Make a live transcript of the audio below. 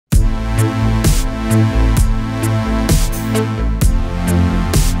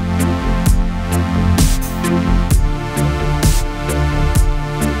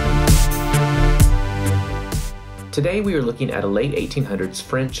Today we are looking at a late 1800s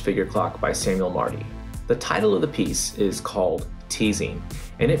French figure clock by Samuel Marti. The title of the piece is called Teasing,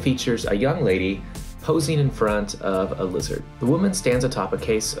 and it features a young lady posing in front of a lizard. The woman stands atop a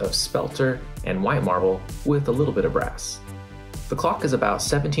case of spelter and white marble with a little bit of brass. The clock is about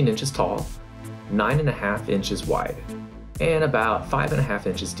 17 inches tall, 9.5 inches wide, and about 5.5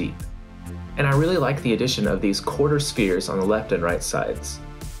 inches deep. And I really like the addition of these quarter spheres on the left and right sides.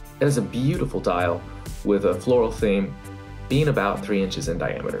 It has a beautiful dial with a floral theme being about 3 inches in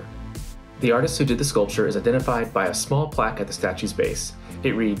diameter. The artist who did the sculpture is identified by a small plaque at the statue's base.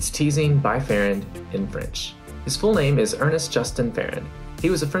 It reads Teasing by Ferrand in French. His full name is Ernest Justin Ferrand. He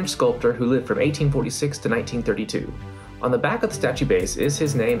was a French sculptor who lived from 1846 to 1932. On the back of the statue base is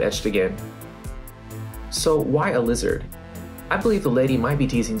his name etched again. So why a lizard? I believe the lady might be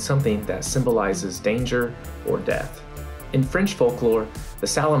teasing something that symbolizes danger or death. In French folklore, the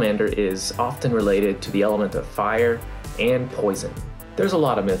salamander is often related to the element of fire and poison. There's a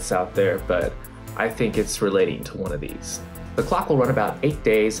lot of myths out there, but I think it's relating to one of these. The clock will run about 8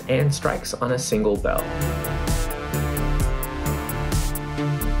 days and strikes on a single bell.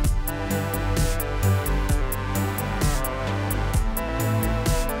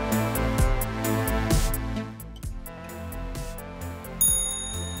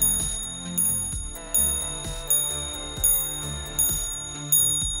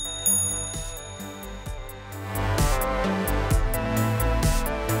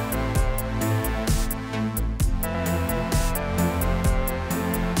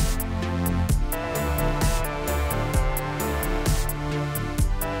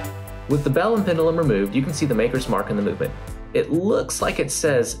 With the bell and pendulum removed, you can see the maker's mark in the movement. It looks like it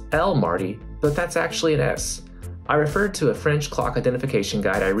says L Marti, but that's actually an S. I referred to a French clock identification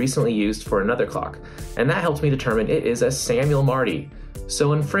guide I recently used for another clock, and that helped me determine it is a Samuel Marti.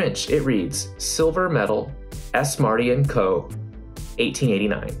 So in French, it reads Silver Medal, S. Marti & Co.,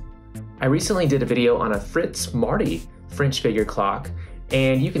 1889. I recently did a video on a Fritz Marti French figure clock,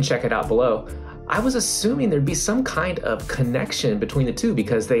 and you can check it out below. I was assuming there'd be some kind of connection between the two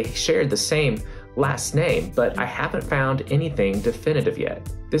because they shared the same last name, but I haven't found anything definitive yet.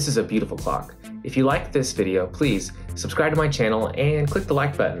 This is a beautiful clock. If you liked this video, please subscribe to my channel and click the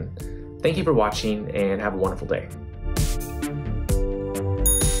like button. Thank you for watching and have a wonderful day.